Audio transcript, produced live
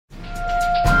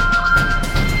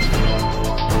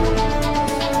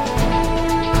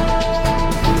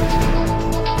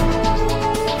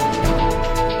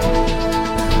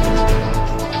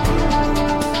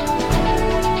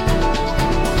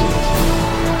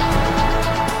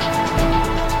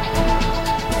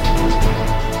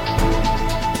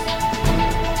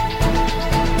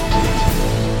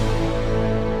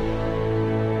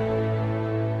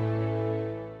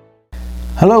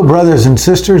Hello, brothers and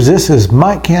sisters. This is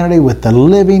Mike Kennedy with the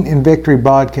Living in Victory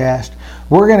podcast.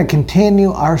 We're going to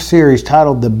continue our series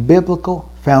titled The Biblical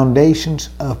Foundations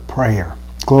of Prayer.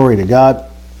 Glory to God.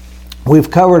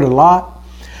 We've covered a lot.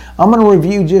 I'm going to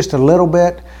review just a little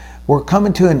bit. We're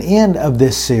coming to an end of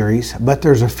this series, but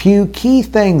there's a few key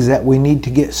things that we need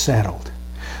to get settled.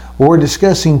 We're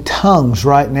discussing tongues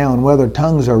right now and whether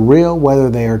tongues are real,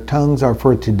 whether tongues are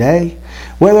for today,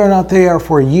 whether or not they are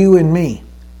for you and me.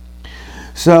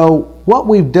 So what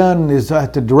we've done is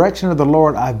at the direction of the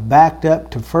Lord, I've backed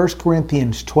up to 1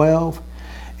 Corinthians 12,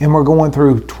 and we're going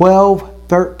through 12,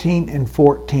 13, and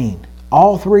 14.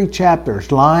 All three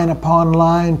chapters, line upon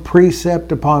line,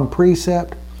 precept upon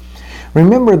precept.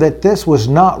 Remember that this was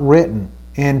not written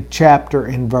in chapter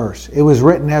and verse. It was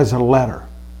written as a letter.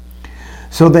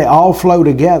 So they all flow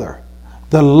together.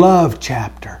 The love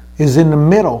chapter is in the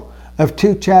middle of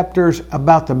two chapters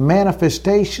about the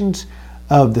manifestations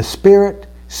of the Spirit,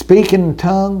 speaking in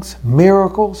tongues,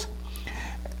 miracles.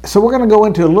 So we're going to go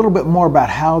into a little bit more about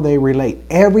how they relate.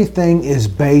 Everything is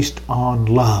based on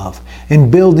love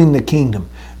and building the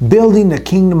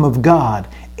kingdom of God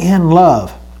in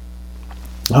love.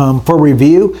 For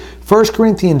review, 1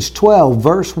 Corinthians 12,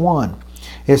 verse 1,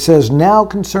 it says, "Now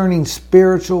concerning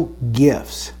spiritual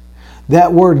gifts."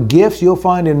 That word gifts you'll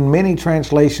find in many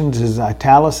translations is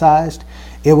italicized.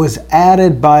 It was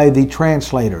added by the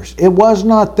translators. It was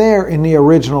not there in the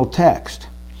original text.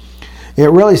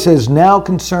 It really says, "Now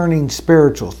concerning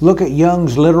spirituals." Look at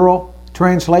Young's literal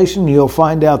translation. You'll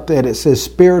find out that it says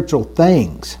spiritual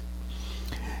things.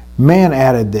 Man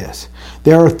added this.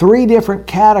 There are three different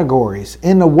categories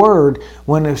in the word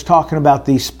when it's talking about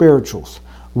these spirituals.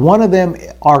 One of them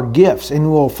are gifts,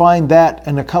 and we'll find that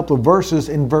in a couple of verses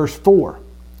in verse 4.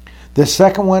 The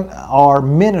second one are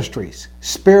ministries,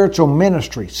 spiritual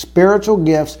ministries, spiritual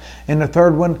gifts, and the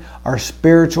third one are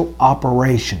spiritual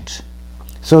operations.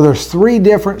 So there's three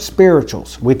different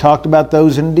spirituals. We talked about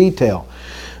those in detail.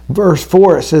 Verse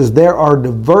 4, it says, "There are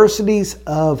diversities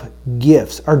of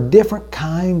gifts," or different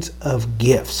kinds of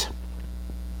gifts.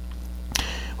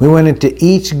 We went into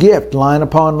each gift line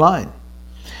upon line.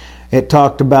 It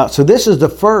talked about, so this is the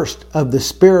first of the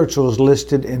spirituals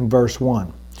listed in verse 1.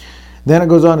 Then it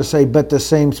goes on to say, "But the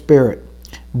same Spirit."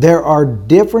 There are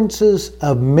differences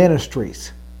of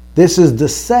ministries. This is the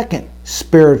second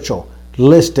spiritual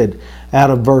listed out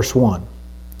of verse 1.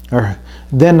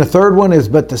 Then the third one is,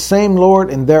 "But the same Lord,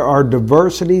 and there are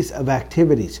diversities of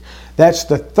activities." That's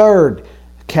the third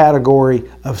category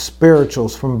of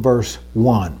spirituals from verse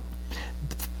 1.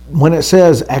 When it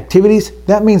says activities,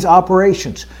 that means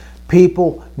operations.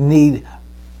 People need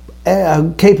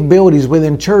capabilities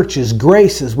within churches,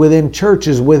 graces within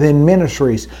churches, within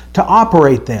ministries to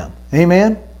operate them.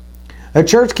 Amen? A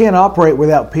church can't operate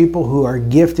without people who are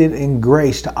gifted in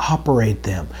grace to operate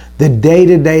them. The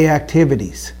day-to-day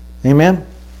activities. Amen?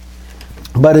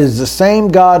 But it is the same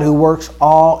God who works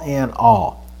all in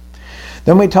all.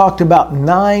 Then we talked about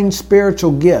 9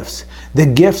 spiritual gifts. The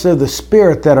gifts of the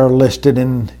Spirit that are listed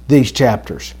in these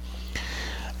chapters.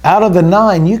 Out of the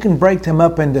 9, you can break them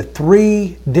up into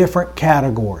 3 different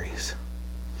categories.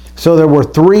 So there were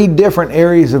 3 different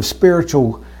areas of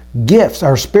spiritual gifts,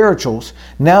 or spirituals.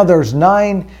 Now there's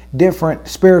 9 different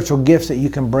spiritual gifts that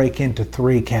you can break into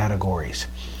 3 categories.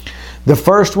 The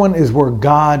first one is where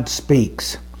God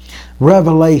speaks.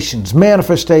 Revelations,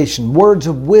 manifestation, words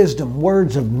of wisdom,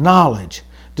 words of knowledge,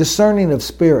 discerning of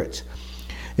spirits.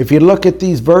 If you look at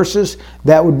these verses,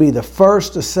 that would be the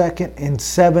first, the second, and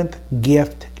 7th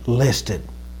gift listed.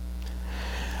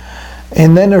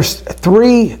 And then there's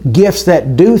 3 gifts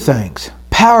that do things.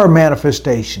 Power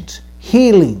manifestations,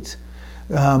 healings,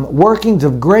 workings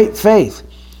of great faith.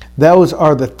 Those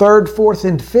are the 3rd, 4th,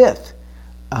 and 5th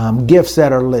gifts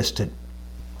that are listed.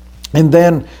 And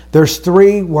then there's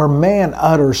 3 where man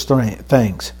utters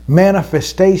things.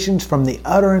 Manifestations from the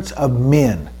utterance of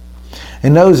men.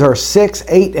 And those are 6,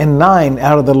 8, and 9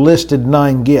 out of the listed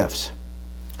 9 gifts.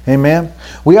 Amen.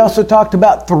 We also talked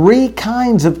about 3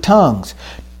 kinds of tongues.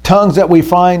 Tongues that we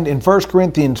find in 1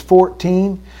 Corinthians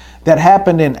 14 that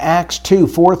happened in Acts 2,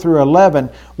 4 through 11,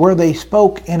 where they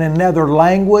spoke in another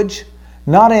language,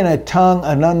 not in a tongue,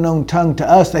 an unknown tongue to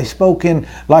us. They spoke in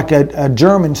like a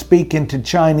German speaking to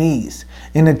Chinese.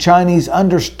 And the Chinese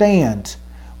understands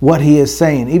what he is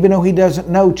saying, even though he doesn't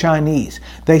know Chinese.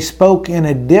 They spoke in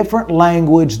a different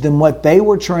language than what they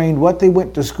were trained, what they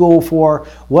went to school for,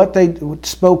 what they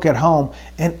spoke at home,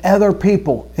 and other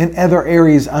people in other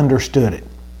areas understood it.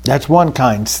 That's one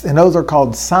kind, and those are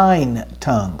called sign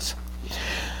tongues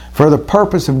for the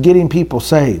purpose of getting people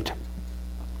saved.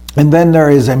 And then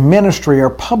there is a ministry or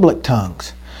public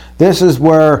tongues. This is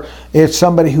where it's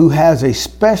somebody who has a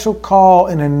special call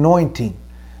and anointing,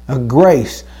 a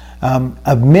grace,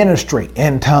 of ministry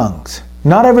and tongues.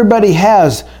 Not everybody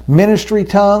has ministry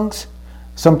tongues,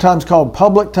 sometimes called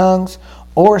public tongues,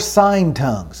 or sign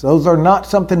tongues. Those are not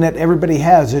something that everybody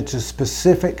has. It's a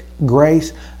specific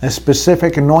grace, a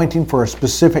specific anointing for a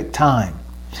specific time.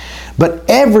 But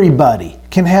everybody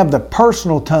can have the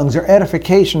personal tongues or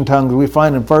edification tongues we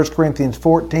find in 1 Corinthians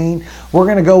 14. We're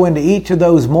going to go into each of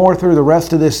those more through the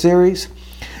rest of this series.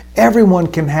 Everyone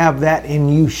can have that,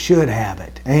 and you should have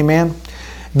it. Amen?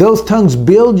 Those tongues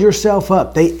build yourself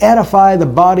up. They edify the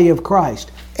body of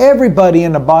Christ. Everybody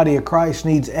in the body of Christ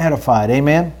needs edified.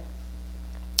 Amen?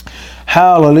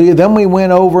 Hallelujah. Then we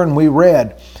went over and we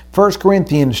read 1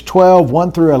 Corinthians 12,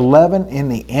 1 through 11 in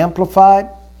the Amplified.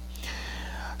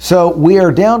 So we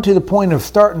are down to the point of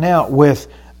starting out with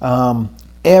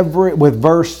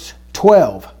verse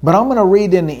 12. But I'm going to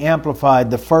read in the Amplified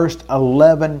the first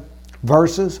 11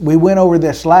 verses. We went over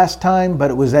this last time, but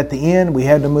it was at the end. We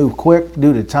had to move quick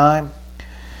due to time.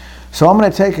 So I'm going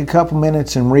to take a couple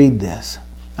minutes and read this.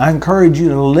 I encourage you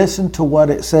to listen to what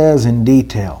it says in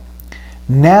detail.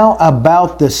 Now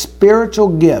about the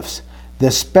spiritual gifts,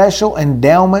 the special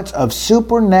endowments of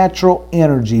supernatural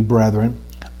energy, brethren,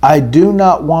 I do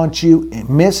not want you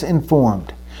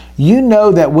misinformed. You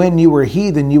know that when you were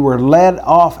heathen, you were led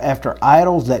off after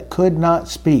idols that could not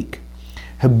speak,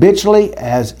 habitually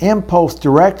as impulse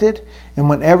directed, and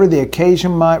whenever the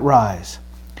occasion might rise.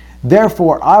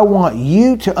 Therefore, I want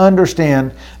you to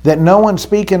understand that no one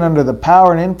speaking under the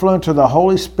power and influence of the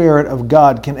Holy Spirit of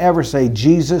God can ever say,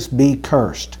 Jesus be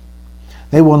cursed.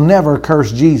 They will never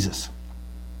curse Jesus.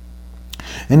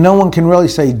 And no one can really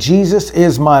say, Jesus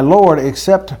is my Lord,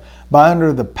 except by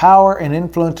under the power and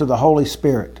influence of the Holy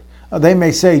Spirit. They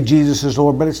may say Jesus is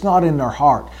Lord, but it's not in their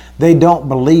heart. They don't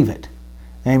believe it.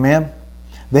 Amen?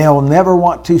 They'll never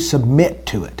want to submit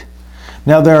to it.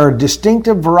 Now, there are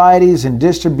distinctive varieties and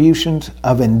distributions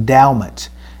of endowments,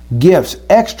 gifts,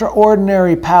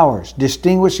 extraordinary powers,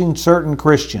 distinguishing certain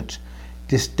Christians.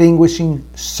 These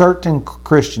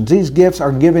gifts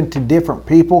are given to different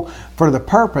people for the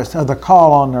purpose of the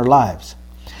call on their lives.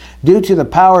 Due to the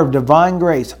power of divine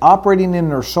grace operating in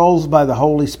their souls by the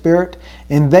Holy Spirit,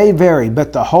 and they vary,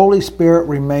 but the Holy Spirit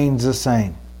remains the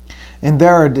same. And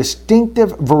there are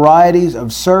distinctive varieties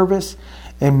of service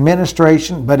and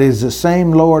ministration, but it is the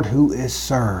same Lord who is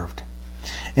served.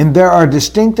 And there are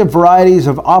distinctive varieties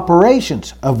of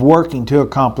operations of working to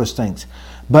accomplish things,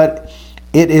 but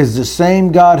it is the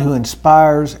same God who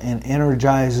inspires and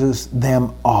energizes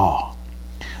them all.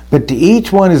 But to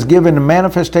each one is given the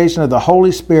manifestation of the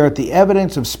Holy Spirit, the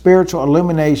evidence of spiritual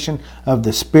illumination of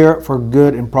the Spirit for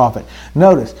good and profit.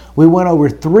 Notice, we went over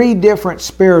 3 different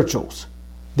spirituals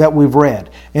that we've read.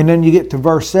 And then you get to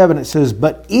verse 7, it says,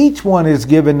 but each one is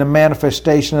given the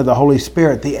manifestation of the Holy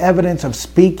Spirit, the evidence of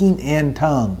speaking in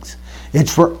tongues.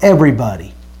 It's for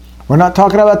everybody. We're not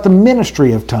talking about the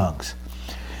ministry of tongues.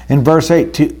 In verse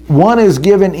 8, one is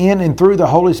given in and through the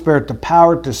Holy Spirit the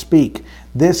power to speak.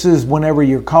 This is whenever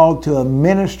you're called to a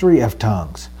ministry of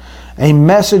tongues. A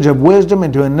message of wisdom,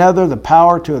 and to another the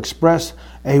power to express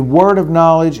a word of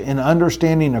knowledge and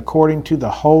understanding according to the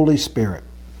Holy Spirit.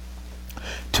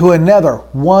 To another,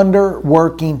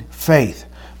 wonder-working faith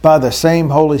by the same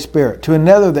Holy Spirit. To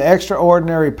another, the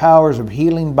extraordinary powers of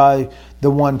healing by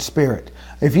the one Spirit.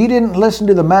 If you didn't listen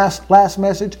to the last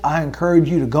message, I encourage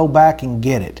you to go back and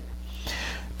get it.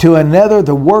 To another,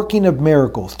 the working of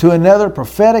miracles. To another,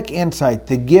 prophetic insight,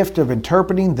 the gift of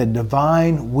interpreting the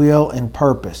divine will and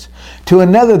purpose. To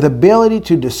another, the ability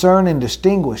to discern and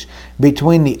distinguish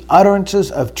between the utterances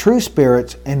of true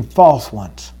spirits and false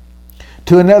ones.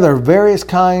 To another, various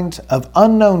kinds of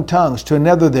unknown tongues. To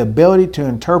another, the ability to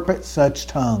interpret such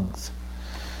tongues.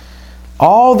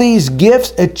 All these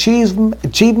gifts,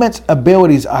 achievements,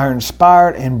 abilities are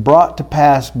inspired and brought to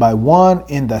pass by one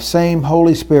and the same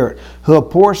Holy Spirit, who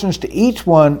apportions to each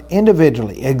one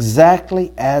individually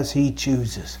exactly as He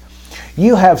chooses.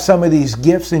 You have some of these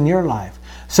gifts in your life.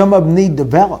 Some of them need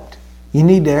developed. You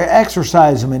need to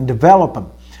exercise them and develop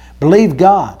them. Believe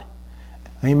God.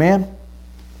 Amen?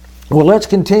 Well, let's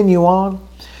continue on.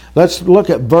 Let's look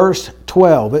at verse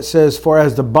 12. It says, for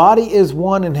as the body is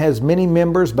one and has many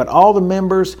members, but all the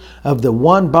members of the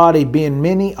one body being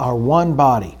many are one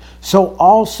body, so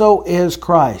also is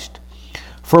Christ.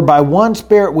 For by one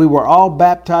Spirit we were all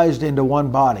baptized into one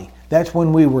body. That's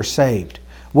when we were saved.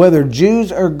 Whether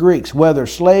Jews or Greeks, whether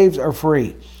slaves or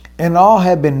free, and all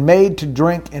have been made to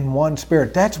drink in one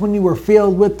Spirit. That's when you were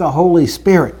filled with the Holy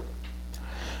Spirit.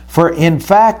 For in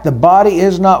fact, the body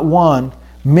is not one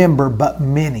member, but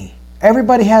many.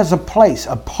 Everybody has a place,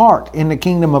 a part in the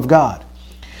kingdom of God.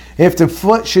 If the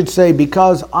foot should say,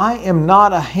 because I am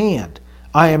not a hand,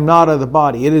 I am not of the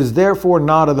body, it is therefore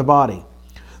not of the body.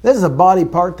 This is a body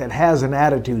part that has an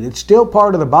attitude. It's still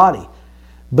part of the body,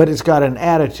 but it's got an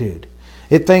attitude.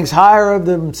 It thinks higher of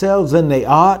themselves than they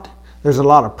ought. There's a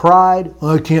lot of pride.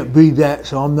 I can't be that,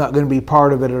 so I'm not going to be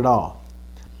part of it at all.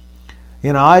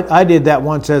 You know, I did that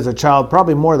once as a child,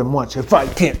 probably more than once. If I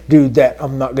can't do that,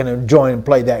 I'm not going to join and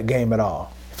play that game at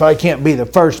all. If I can't be the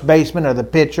first baseman or the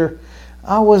pitcher,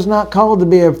 I was not called to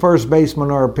be a first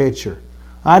baseman or a pitcher.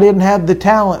 I didn't have the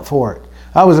talent for it.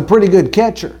 I was a pretty good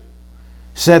catcher.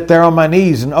 Sat there on my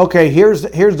knees and, okay, here's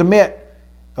the mitt.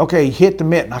 Okay, hit the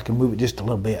mitt and I can move it just a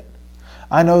little bit.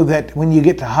 I know that when you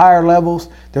get to higher levels,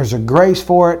 there's a grace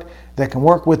for it that can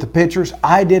work with the pitchers.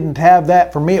 I didn't have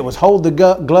that. For me, it was hold the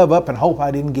glove up and hope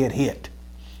I didn't get hit.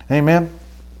 Amen?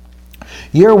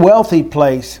 Your wealthy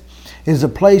place is a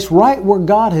place right where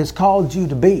God has called you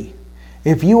to be.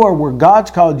 If you are where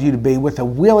God's called you to be with a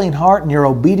willing heart and you're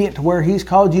obedient to where He's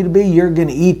called you to be, you're going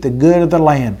to eat the good of the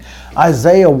land.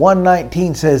 Isaiah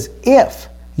 1:19 says, if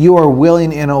you are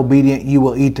willing and obedient, you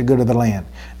will eat the good of the land.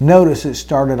 Notice it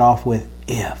started off with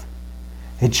if.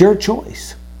 It's your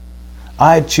choice.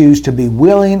 I choose to be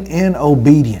willing and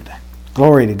obedient.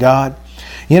 Glory to God.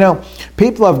 You know,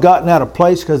 people have gotten out of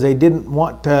place because they didn't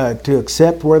want to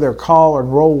accept where their call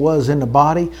and role was in the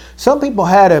body. Some people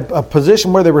had a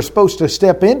position where they were supposed to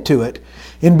step into it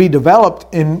and be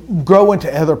developed and grow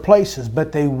into other places,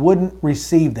 but they wouldn't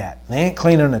receive that. They ain't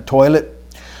cleaning a toilet.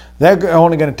 They're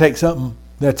only going to take something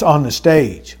that's on the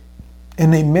stage.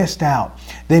 And they missed out.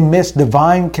 They missed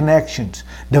divine connections,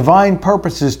 divine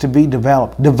purposes to be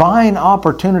developed, divine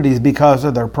opportunities because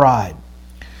of their pride.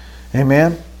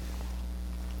 Amen.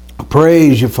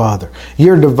 Praise you, Father.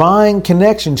 Your divine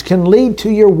connections can lead to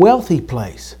your wealthy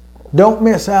place. Don't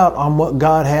miss out on what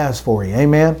God has for you.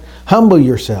 Amen. Humble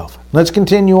yourself. Let's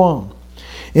continue on.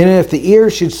 And if the ear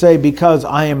should say, because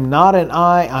I am not an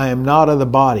eye, I am not of the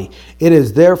body, it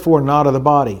is therefore not of the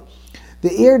body.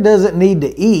 The ear doesn't need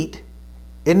to eat.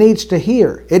 It needs to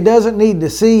hear. It doesn't need to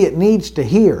see. It needs to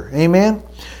hear. Amen.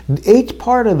 Each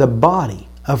part of the body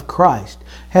of Christ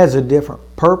has a different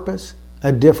purpose,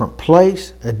 a different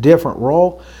place, a different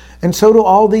role. And so do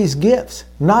all these gifts.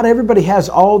 Not everybody has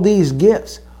all these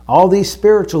gifts, all these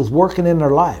spirituals working in their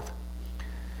life.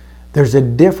 There's a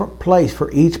different place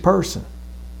for each person.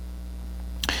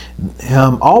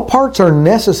 All parts are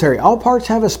necessary. All parts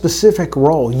have a specific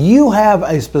role. You have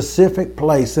a specific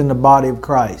place in the body of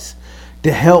Christ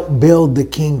to help build the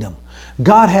kingdom.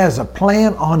 God has a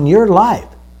plan on your life.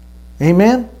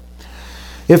 Amen?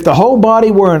 If the whole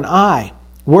body were an eye,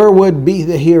 where would be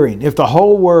the hearing? If the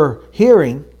whole were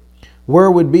hearing, where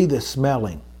would be the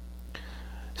smelling?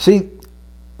 See,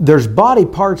 there's body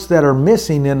parts that are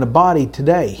missing in the body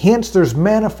today. Hence, there's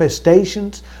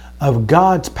manifestations of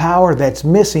God's power that's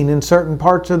missing in certain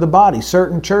parts of the body,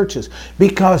 certain churches,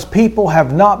 because people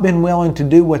have not been willing to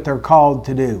do what they're called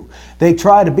to do. They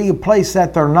try to be a place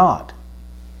that they're not.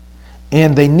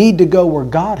 And they need to go where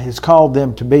God has called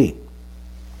them to be.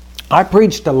 I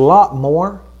preached a lot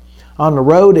more on the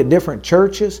road at different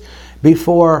churches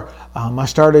before I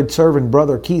started serving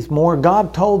Brother Keith Moore.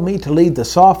 God told me to leave the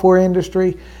software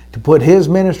industry, to put His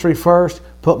ministry first,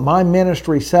 put my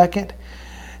ministry second.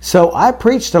 So I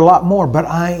preached a lot more, but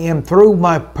I am through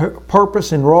my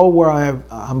purpose and role where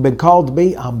I've been called to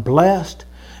be. I'm blessed.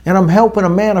 And I'm helping a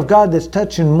man of God that's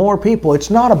touching more people. It's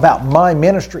not about my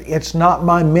ministry. It's not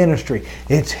my ministry.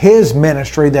 It's His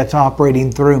ministry that's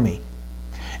operating through me.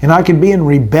 And I could be in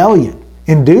rebellion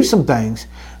and do some things,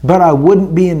 but I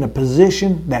wouldn't be in the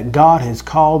position that God has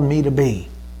called me to be.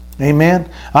 Amen?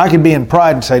 I could be in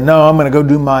pride and say, no, I'm going to go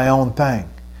do my own thing.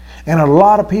 And a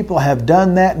lot of people have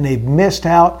done that and they've missed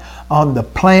out on the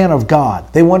plan of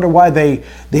God. They wonder why they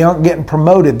aren't getting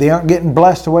promoted. They aren't getting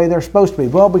blessed the way they're supposed to be.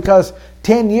 Well, because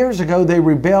 10 years ago they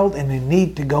rebelled and they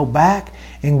need to go back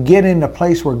and get in the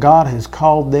place where God has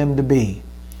called them to be.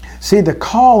 See, the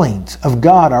callings of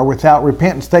God are without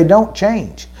repentance. They don't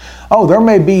change. Oh, there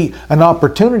may be an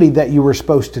opportunity that you were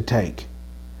supposed to take.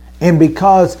 And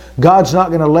because God's not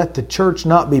going to let the church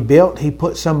not be built, He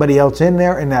put somebody else in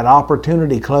there and that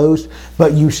opportunity closed.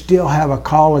 But you still have a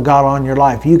call of God on your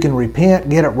life. You can repent,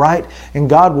 get it right, and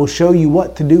God will show you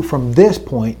what to do from this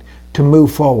point to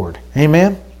move forward.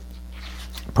 Amen?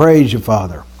 Praise you,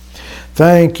 Father.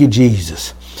 Thank you,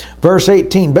 Jesus. Verse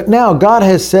 18, but now God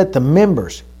has set the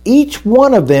members, each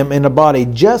one of them in the body,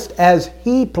 just as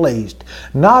He pleased.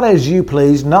 Not as you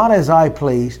please, not as I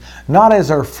please, not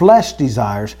as our flesh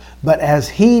desires, but as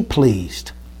He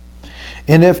pleased.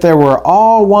 And if there were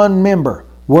all one member,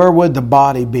 where would the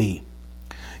body be?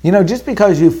 You know, just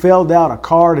because you filled out a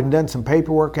card and done some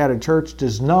paperwork at a church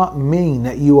does not mean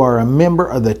that you are a member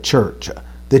of the church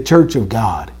of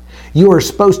God. You are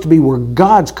supposed to be where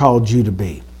God's called you to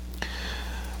be.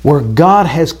 Where God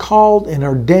has called and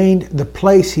ordained the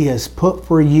place He has put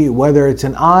for you, whether it's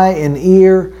an eye, an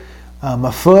ear,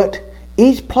 a foot.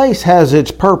 Each place has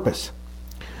its purpose.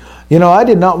 You know, I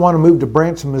did not want to move to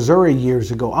Branson, Missouri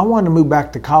years ago. I wanted to move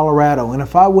back to Colorado. And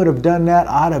if I would have done that,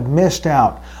 I'd have missed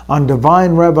out on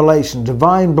divine revelation,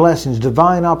 divine blessings,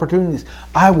 divine opportunities.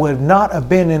 I would not have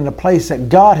been in the place that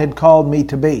God had called me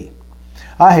to be.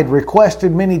 I had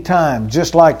requested many times,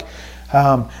 just like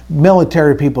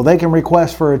military people, they can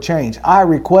request for a change. I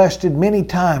requested many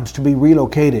times to be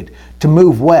relocated, to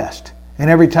move west. And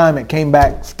every time it came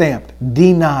back stamped,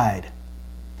 denied.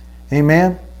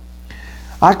 Amen?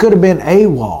 I could have been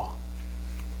AWOL.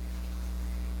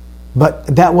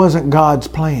 But that wasn't God's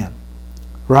plan.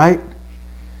 Right?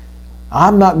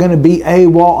 I'm not going to be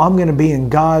AWOL. I'm going to be in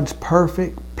God's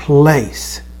perfect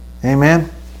place. Amen?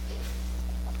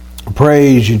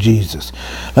 Praise you, Jesus.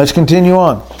 Let's continue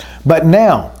on. But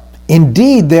now,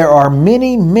 indeed, there are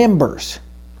many members,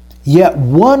 yet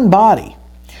one body.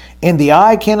 And the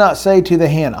eye cannot say to the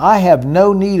hand, I have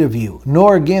no need of you,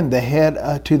 nor again the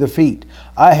head to the feet,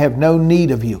 I have no need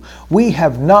of you. We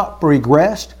have not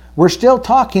regressed. We're still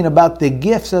talking about the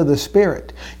gifts of the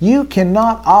Spirit. You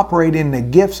cannot operate in the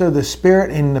gifts of the Spirit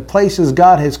in the places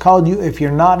God has called you if you're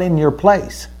not in your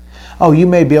place. Oh, you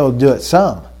may be able to do it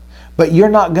some, but you're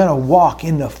not going to walk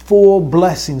in the full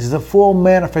blessings, the full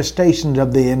manifestations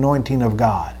of the anointing of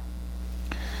God.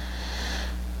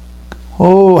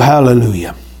 Oh,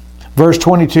 hallelujah. Verse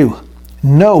 22,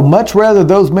 no, much rather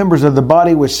those members of the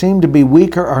body which seem to be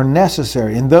weaker are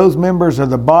necessary, and those members of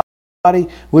the body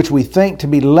which we think to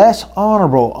be less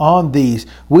honorable, on these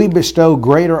we bestow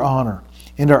greater honor,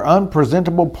 and our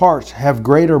unpresentable parts have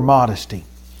greater modesty.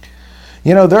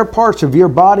 You know, there are parts of your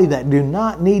body that do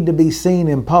not need to be seen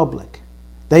in public.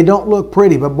 They don't look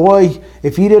pretty, but boy,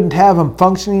 if you didn't have them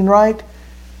functioning right,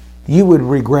 you would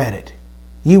regret it.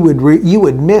 You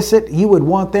would miss it. You would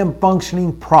want them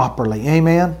functioning properly.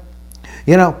 Amen?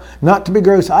 You know, not to be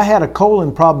gross, I had a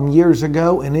colon problem years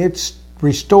ago and it's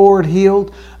restored,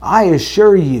 healed. I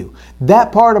assure you,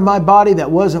 that part of my body that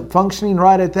wasn't functioning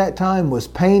right at that time was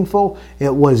painful.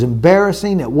 It was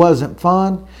embarrassing. It wasn't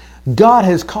fun. God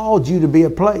has called you to be a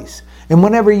place. And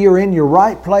whenever you're in your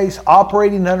right place,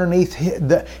 operating underneath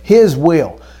His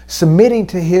will, submitting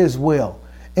to His will,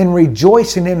 and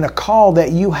rejoicing in the call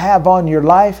that you have on your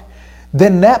life,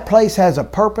 then that place has a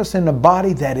purpose in the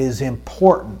body that is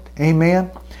important. Amen?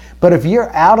 But if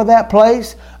you're out of that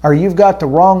place, or you've got the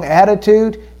wrong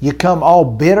attitude, you come all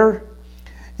bitter,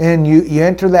 and you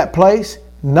enter that place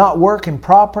not working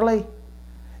properly,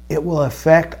 it will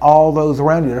affect all those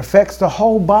around you. It affects the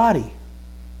whole body.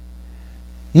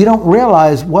 You don't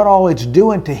realize what all it's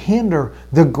doing to hinder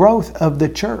the growth of the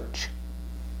church.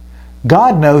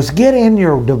 God knows, get in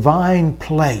your divine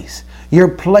place, your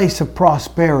place of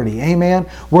prosperity, amen,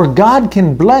 where God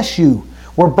can bless you,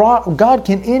 where God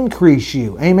can increase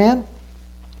you, amen.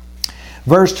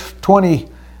 Verse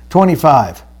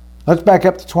 25. Let's back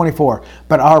up to 24.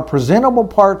 But our presentable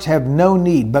parts have no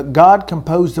need, but God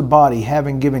composed the body,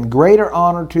 having given greater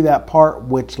honor to that part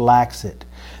which lacks it,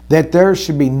 that there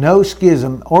should be no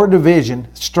schism or division,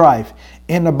 strife,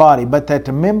 in the body, but that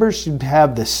the members should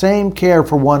have the same care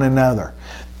for one another.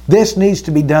 This needs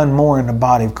to be done more in the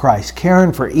body of Christ,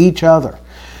 caring for each other.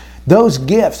 Those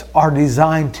gifts are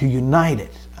designed to unite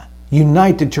it.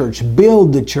 Unite the church,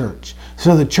 build the church,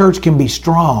 so the church can be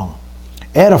strong.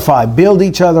 Edify, build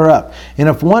each other up. And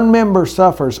if one member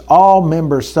suffers, all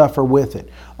members suffer with it.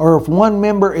 Or if one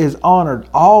member is honored,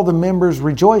 all the members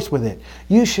rejoice with it.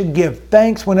 You should give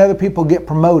thanks when other people get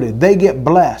promoted. They get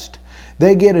blessed.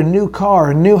 They get a new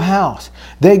car, a new house.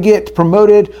 They get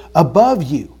promoted above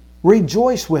you.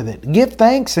 Rejoice with it. Give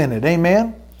thanks in it.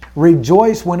 Amen?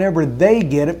 Rejoice whenever they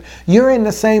get it. You're in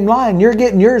the same line. You're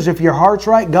getting yours. If your heart's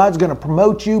right, God's going to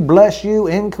promote you, bless you,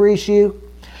 increase you.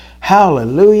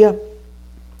 Hallelujah.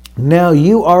 Now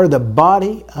you are the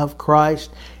body of Christ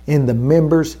and the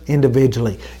members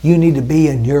individually. You need to be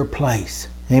in your place.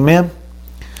 Amen?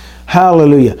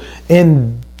 Hallelujah.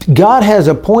 And God has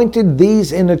appointed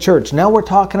these in the church. Now we're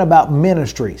talking about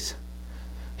ministries.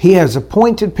 He has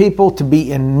appointed people to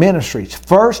be in ministries.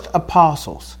 First,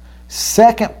 apostles.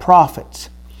 Second, prophets.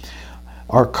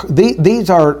 These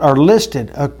are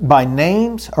listed by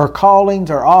names or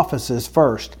callings or offices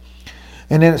first.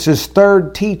 And then it says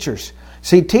third, teachers.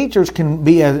 See, teachers can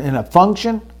be in a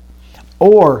function,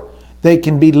 or they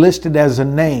can be listed as a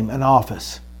name, an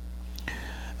office.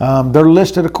 They're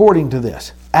listed according to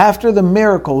this. After the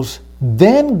miracles,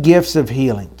 then gifts of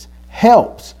healings,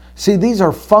 helps. See, these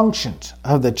are functions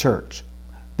of the church.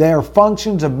 They are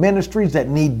functions of ministries that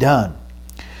need done.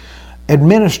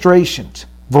 Administrations,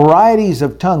 varieties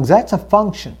of tongues, that's a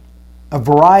function. A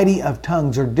variety of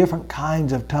tongues or different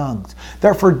kinds of tongues.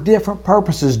 They're for different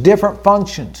purposes, different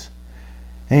functions.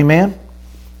 Amen?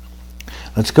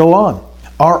 Let's go on.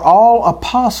 Are all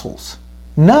apostles?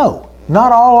 No,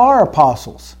 not all are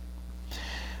apostles.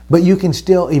 But you can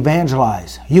still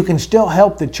evangelize. You can still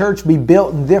help the church be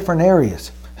built in different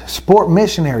areas. Support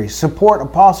missionaries. Support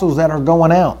apostles that are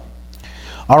going out.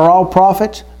 Are all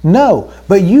prophets? No,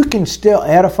 but you can still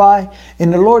edify,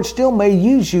 and the Lord still may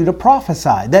use you to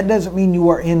prophesy. That doesn't mean you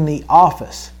are in the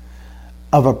office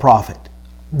of a prophet.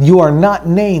 You are not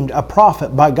named a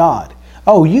prophet by God.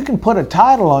 Oh, you can put a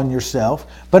title on yourself,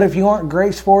 but if you aren't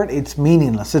graced for it, it's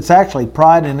meaningless. It's actually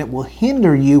pride, and it will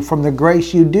hinder you from the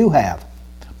grace you do have.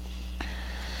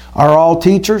 Are all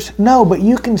teachers? No, but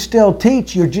you can still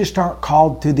teach. You just aren't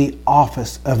called to the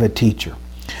office of a teacher.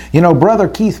 You know, Brother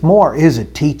Keith Moore is a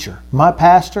teacher. My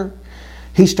pastor,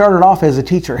 he started off as a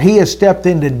teacher. He has stepped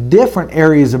into different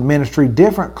areas of ministry,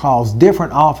 different calls,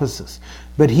 different offices.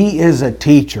 But he is a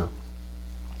teacher.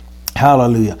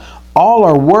 Hallelujah. All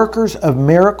are workers of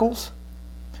miracles?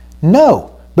 No.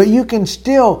 But you can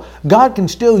still, God can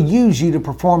still use you to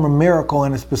perform a miracle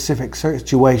in a specific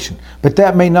situation. But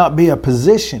that may not be a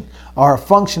position or a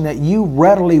function that you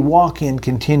readily walk in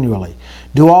continually.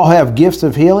 Do all have gifts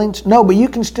of healings? No, but you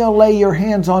can still lay your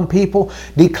hands on people,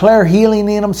 declare healing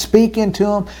in them, speak into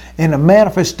them, and a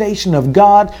manifestation of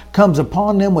God comes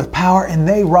upon them with power, and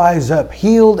they rise up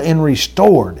healed and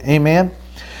restored. Amen?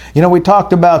 You know, we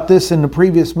talked about this in the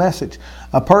previous message.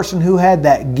 A person who had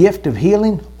that gift of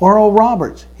healing, Oral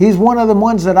Roberts. He's one of the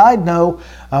ones that I know.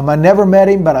 I never met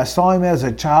him, but I saw him as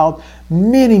a child.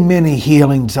 Many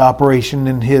healings operation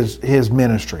in his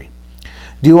ministry.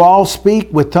 Do all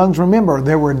speak with tongues? Remember,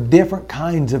 there were different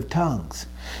kinds of tongues.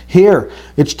 Here,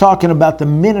 it's talking about the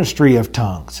ministry of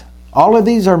tongues. All of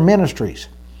these are ministries.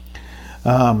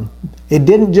 It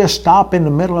didn't just stop in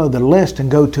the middle of the list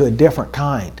and go to a different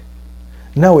kind.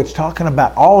 No, it's talking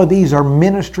about all of these are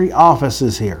ministry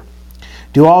offices here.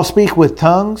 Do all speak with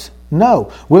tongues?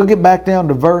 No. We'll get back down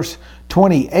to verse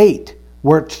 28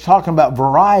 where it's talking about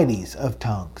varieties of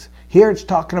tongues. Here it's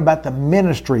talking about the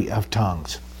ministry of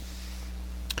tongues.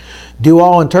 Do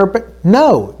all interpret?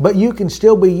 No, but you can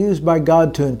still be used by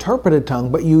God to interpret a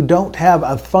tongue, but you don't have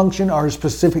a function or a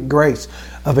specific grace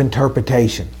of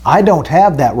interpretation. I don't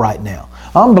have that right now.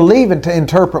 I'm believing to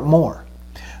interpret more.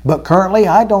 But currently,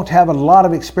 I don't have a lot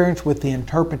of experience with the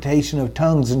interpretation of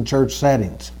tongues in church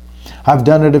settings. I've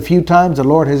done it a few times. The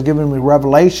Lord has given me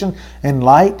revelation and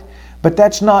light, but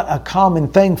that's not a common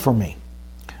thing for me.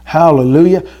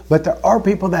 Hallelujah. But there are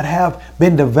people that have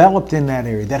been developed in that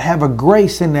area, that have a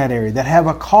grace in that area, that have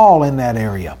a call in that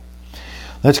area.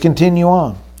 Let's continue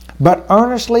on. But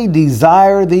earnestly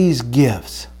desire these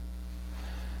gifts.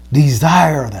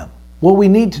 Desire them. Well, we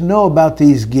need to know about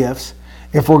these gifts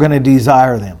if we're going to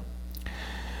desire them.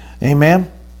 Amen.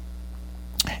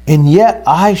 And yet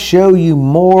I show you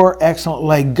more excellent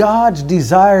way. God's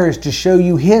desire is to show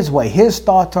you His way. His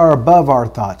thoughts are above our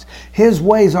thoughts. His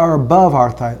ways are above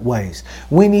our ways.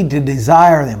 We need to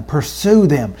desire them, pursue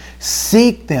them,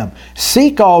 seek them.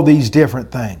 Seek all these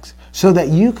different things so that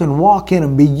you can walk in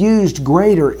and be used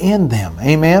greater in them.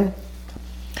 Amen.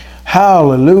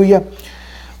 Hallelujah.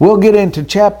 We'll get into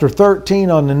chapter 13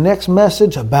 on the next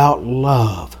message about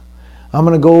love. I'm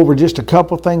going to go over just a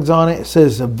couple things on it. It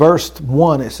says, verse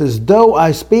 1, it says, though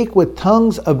I speak with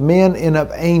tongues of men and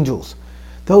of angels.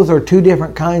 Those are two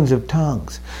different kinds of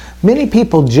tongues. Many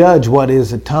people judge what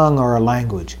is a tongue or a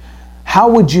language. How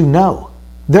would you know?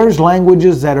 There's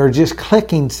languages that are just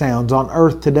clicking sounds on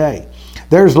earth today.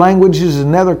 There's languages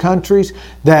in other countries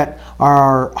that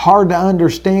are hard to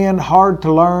understand, hard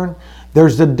to learn.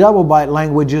 There's the double bite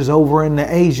languages over in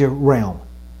the Asia realm.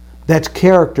 That's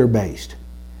character-based.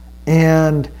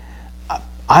 And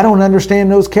I don't understand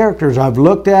those characters. I've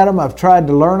looked at them. I've tried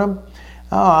to learn them.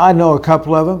 I know a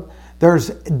couple of them.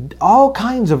 There's all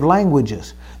kinds of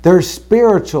languages. There's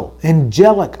spiritual,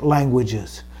 angelic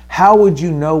languages. How would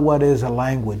you know what is a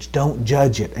language? Don't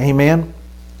judge it. Amen?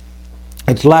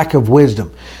 It's lack of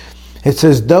wisdom. It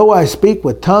says, though I speak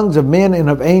with tongues of men and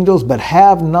of angels, but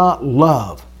have not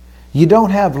love. You don't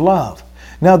have love.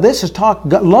 Now this is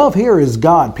love here is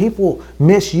God. People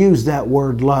misuse that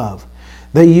word love.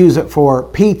 They use it for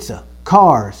pizza,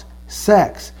 cars,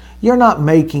 sex. You're not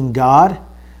making God,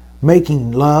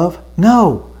 making love.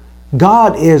 No,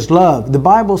 God is love. The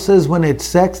Bible says when it's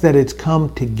sex that it's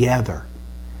come together.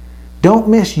 Don't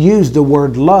misuse the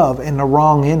word love in the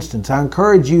wrong instance. I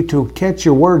encourage you to catch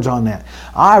your words on that.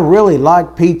 I really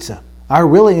like pizza. I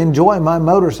really enjoy my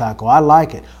motorcycle. I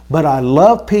like it. But I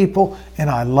love people and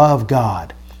I love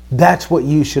God. That's what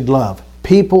you should love.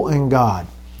 People and God.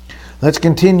 Let's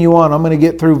continue on. I'm going to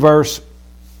get through verse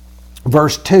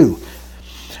 2.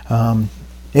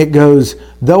 It goes,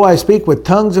 though I speak with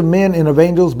tongues of men and of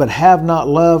angels, but have not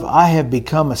love, I have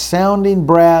become a sounding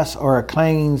brass or a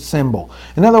clanging cymbal.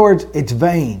 In other words, it's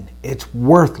vain. It's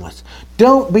worthless.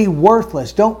 Don't be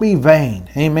worthless. Don't be vain.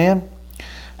 Amen?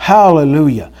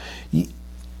 Hallelujah.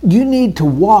 You need to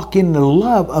walk in the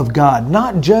love of God,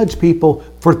 not judge people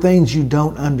for things you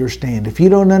don't understand. If you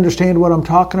don't understand what I'm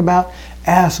talking about,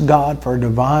 ask God for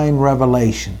divine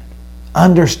revelation,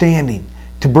 understanding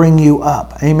to bring you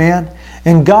up. Amen?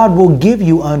 And God will give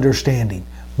you understanding.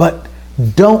 But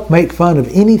don't make fun of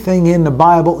anything in the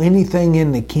Bible, anything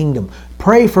in the kingdom.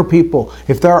 Pray for people.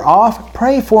 If they're off,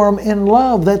 pray for them in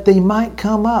love that they might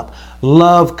come up.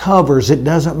 Love covers. It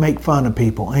doesn't make fun of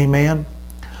people. Amen?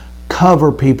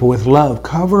 Cover people with love.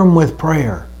 Cover them with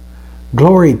prayer.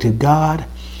 Glory to God.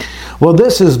 Well,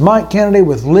 this is Mike Kennedy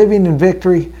with Living in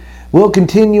Victory. We'll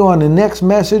continue on the next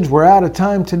message. We're out of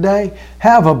time today.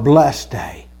 Have a blessed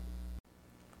day.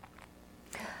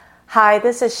 Hi,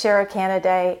 this is Shara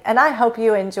Kennedy, and I hope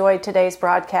you enjoyed today's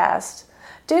broadcast.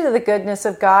 Due to the goodness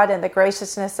of God and the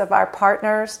graciousness of our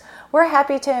partners, we're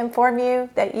happy to inform you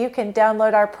that you can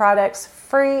download our products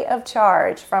free of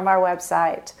charge from our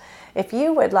website. If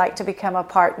you would like to become a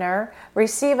partner,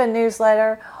 receive a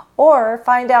newsletter, or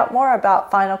find out more about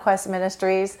Final Quest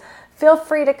Ministries, feel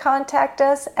free to contact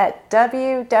us at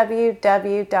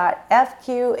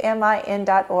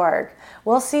www.fqmin.org.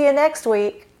 We'll see you next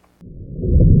week.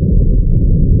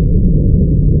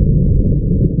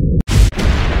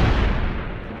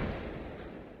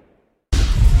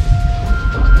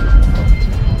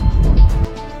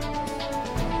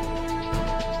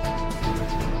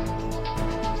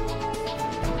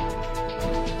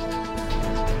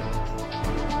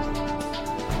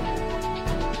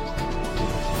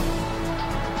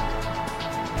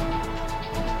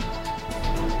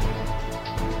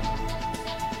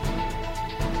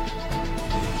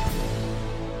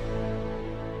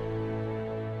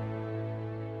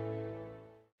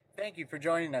 Thank you for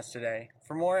joining us today.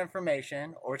 For more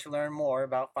information or to learn more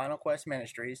about Final Quest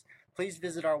Ministries, please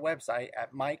visit our website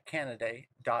at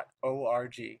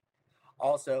mikekennedy.org.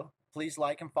 Also, please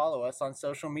like and follow us on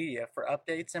social media for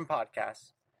updates and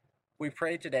podcasts. We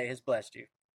pray today has blessed you.